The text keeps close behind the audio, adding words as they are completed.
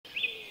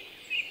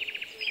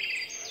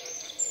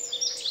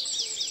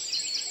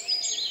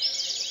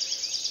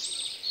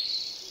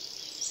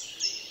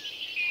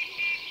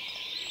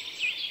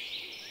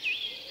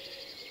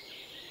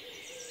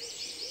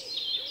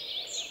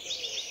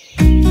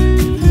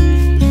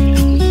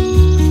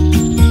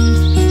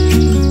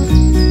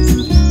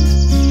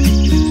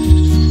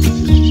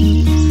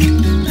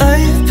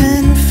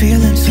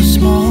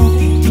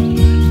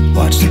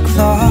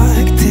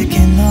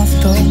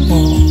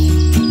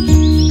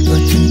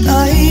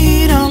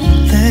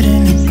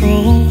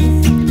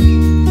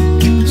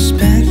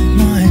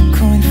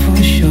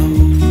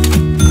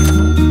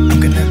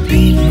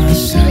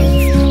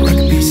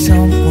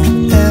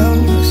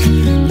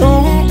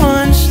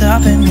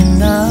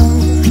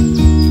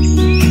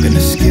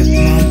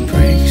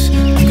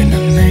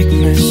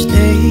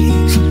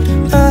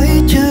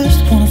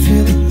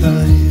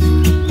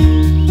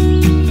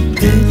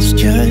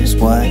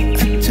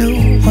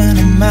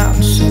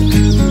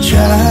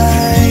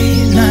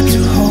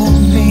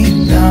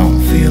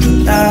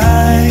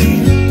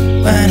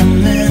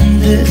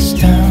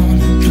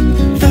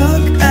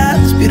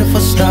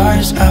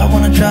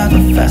drive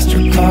a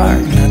faster car.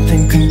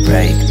 Nothing can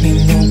break me,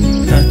 no,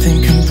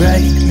 nothing can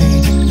break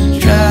me.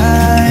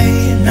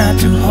 Try not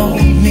to hold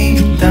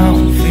me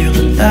down. Feel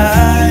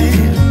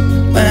alive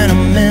when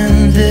I'm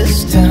in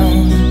this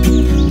town.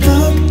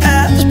 Look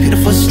at those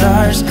beautiful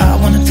stars. I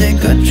wanna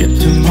take a trip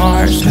to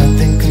Mars.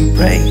 Nothing can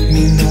break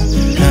me, no,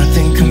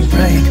 nothing can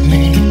break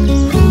me.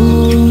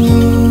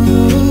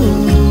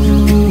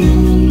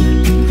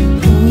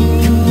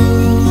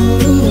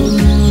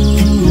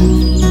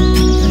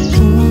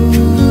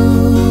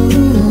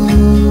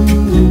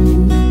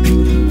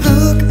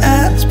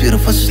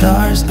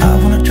 Stars, I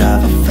wanna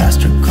drive a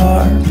faster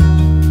car.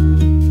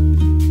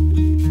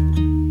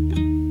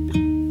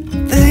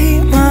 Lay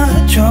my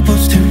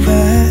troubles to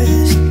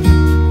rest.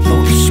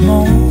 Blow the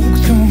smoke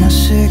through my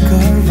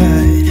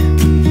cigarette.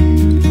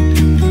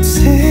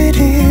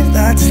 City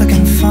lights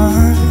looking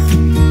fun,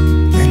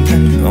 and I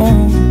know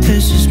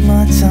this is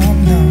my time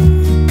now.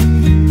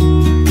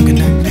 I'm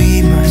gonna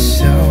be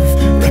myself,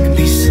 or I could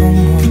be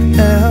someone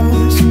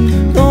else.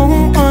 No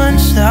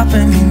one's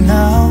stopping me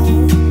now.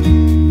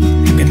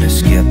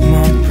 Skip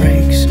my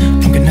breaks,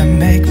 I'm gonna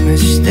make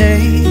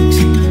mistakes.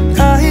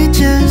 I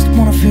just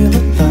wanna feel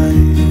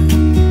alive.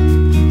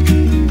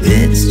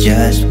 It's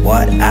just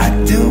what I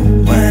do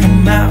when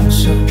I'm out.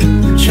 So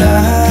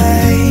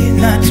try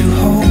not to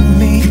hold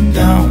me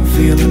down.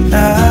 Feel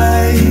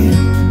alive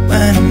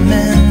when I'm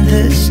in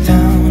this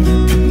town.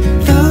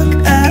 Look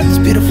at these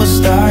beautiful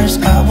stars.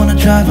 I wanna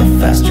drive a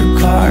faster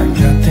car.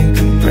 Nothing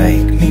can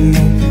break me,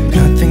 no,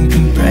 nothing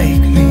can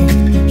break me.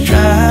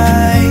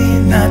 Try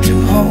not to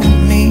hold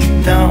me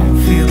down.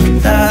 Feel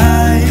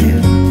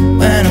alive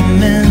when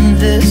I'm in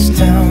this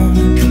town.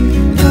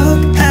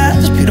 Look at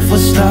those beautiful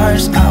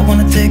stars. I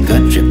wanna take a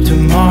trip to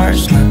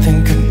Mars.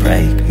 Nothing can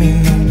break me,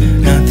 no,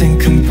 nothing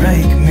can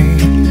break me.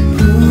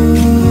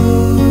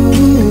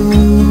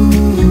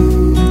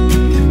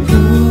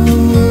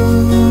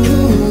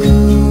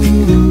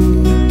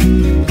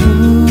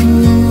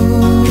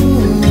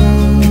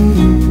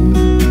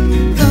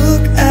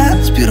 Look at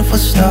those beautiful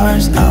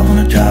stars. I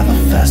wanna drive a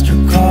faster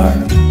car.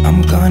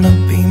 I'm gonna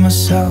be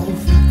myself,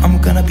 I'm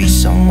gonna be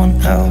someone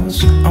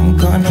else. I'm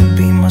gonna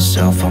be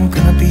myself, I'm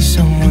gonna be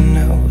someone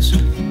else.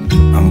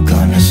 I'm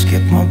gonna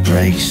skip my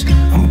breaks,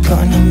 I'm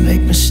gonna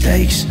make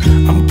mistakes.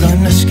 I'm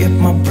gonna skip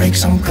my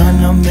breaks, I'm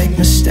gonna make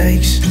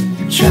mistakes.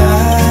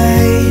 Try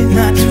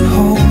not to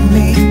hold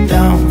me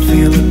down.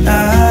 Feel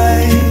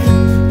alive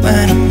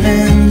when I'm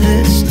in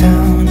this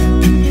town.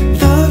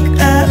 Look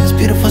at these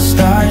beautiful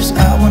stars.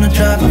 I wanna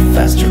drive a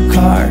faster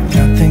car.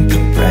 Nothing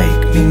can break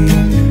me, no,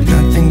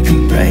 nothing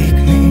can break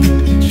me.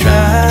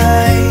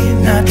 Try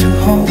not to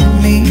hold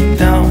me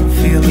down.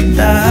 Feel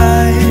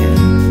alive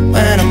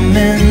when I'm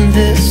in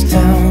this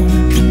town.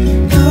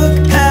 Look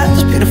at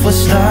those beautiful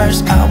stars.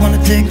 I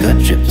wanna take a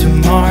trip to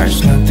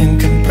Mars. Nothing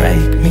can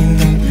break me,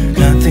 no,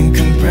 nothing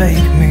can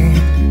break me.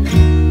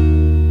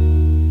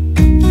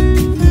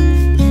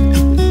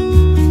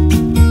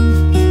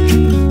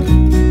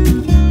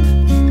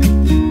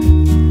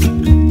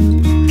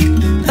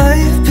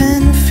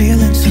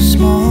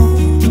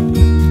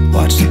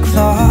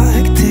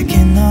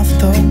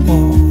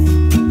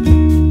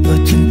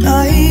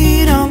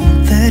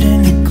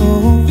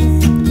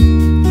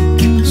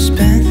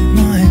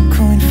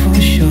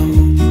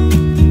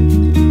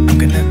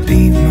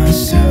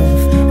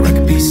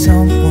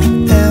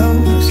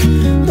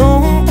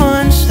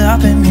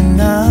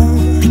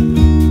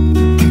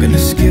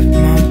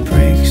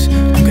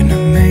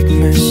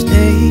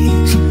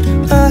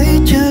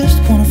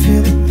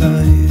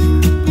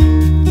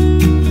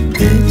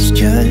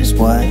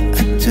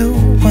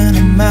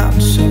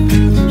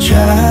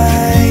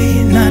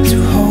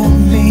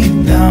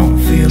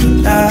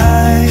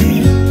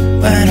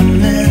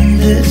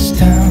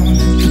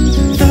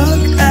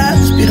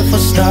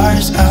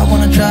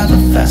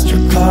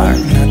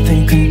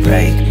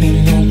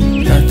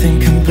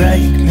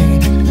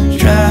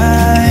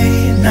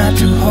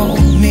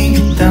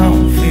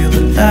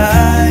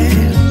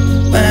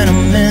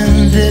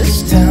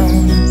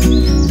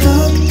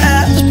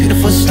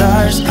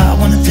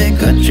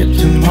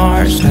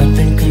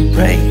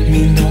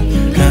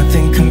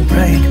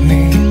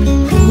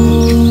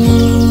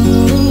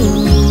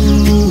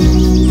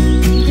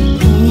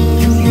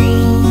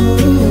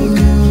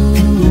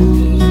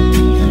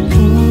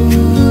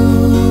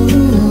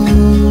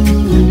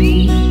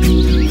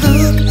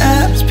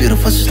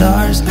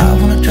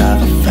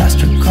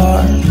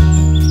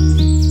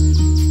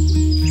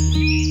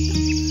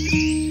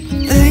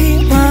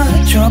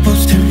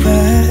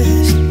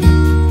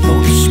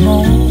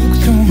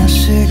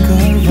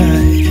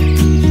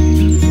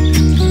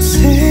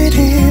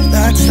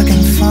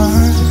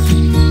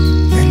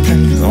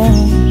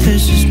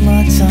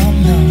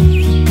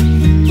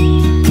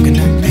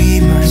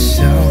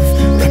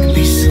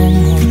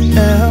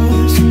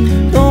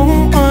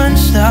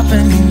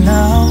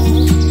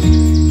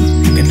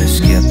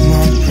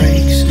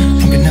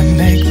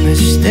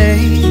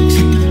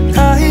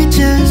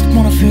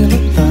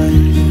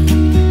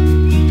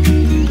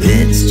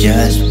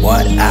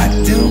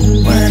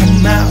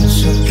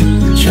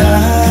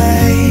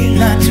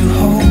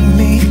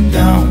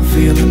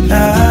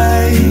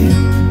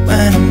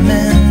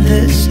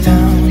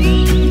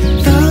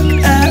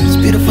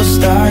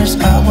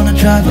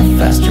 drive a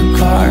faster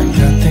car.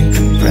 Nothing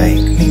can break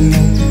me,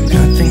 no,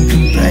 nothing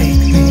can break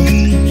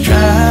me.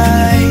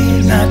 Try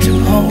not to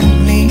hold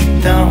me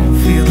down.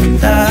 Feel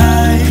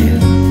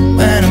alive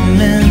when I'm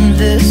in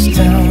this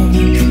town.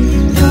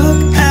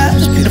 Look at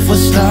those beautiful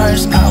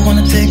stars. I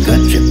wanna take a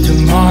trip to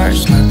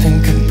Mars.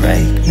 Nothing can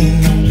break me,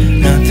 no,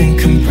 nothing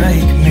can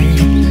break me.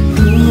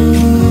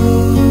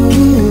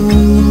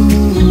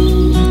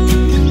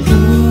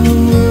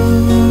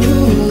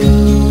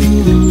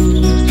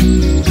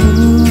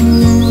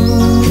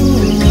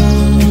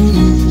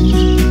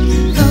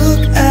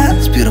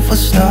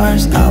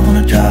 Stars, I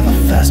wanna drive a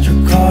faster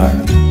car.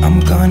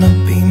 I'm gonna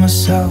be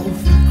myself,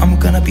 I'm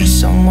gonna be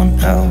someone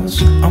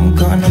else. I'm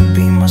gonna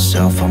be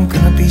myself, I'm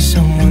gonna be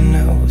someone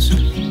else.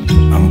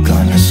 I'm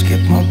gonna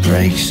skip my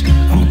breaks,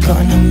 I'm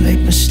gonna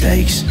make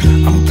mistakes.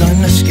 I'm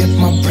gonna skip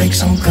my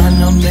breaks, I'm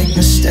gonna make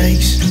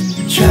mistakes.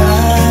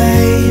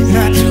 Try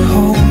not to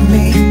hold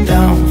me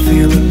down.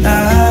 Feel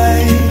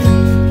alive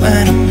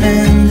when I'm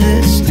in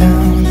this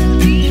town.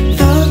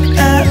 Look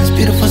at these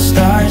beautiful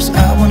stars.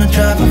 I wanna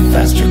drive a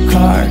faster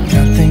car.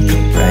 Nothing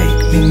can break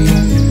me, no,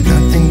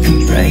 nothing can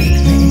break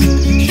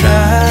me.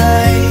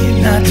 Try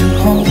not to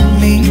hold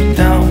me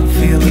down.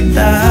 Feel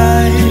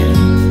alive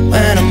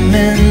when I'm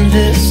in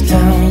this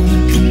town.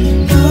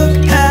 Look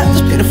at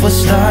those beautiful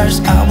stars.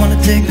 I wanna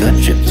take a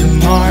trip to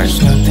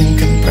Mars. Nothing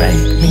can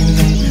break me,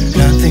 no,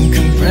 nothing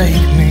can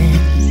break me.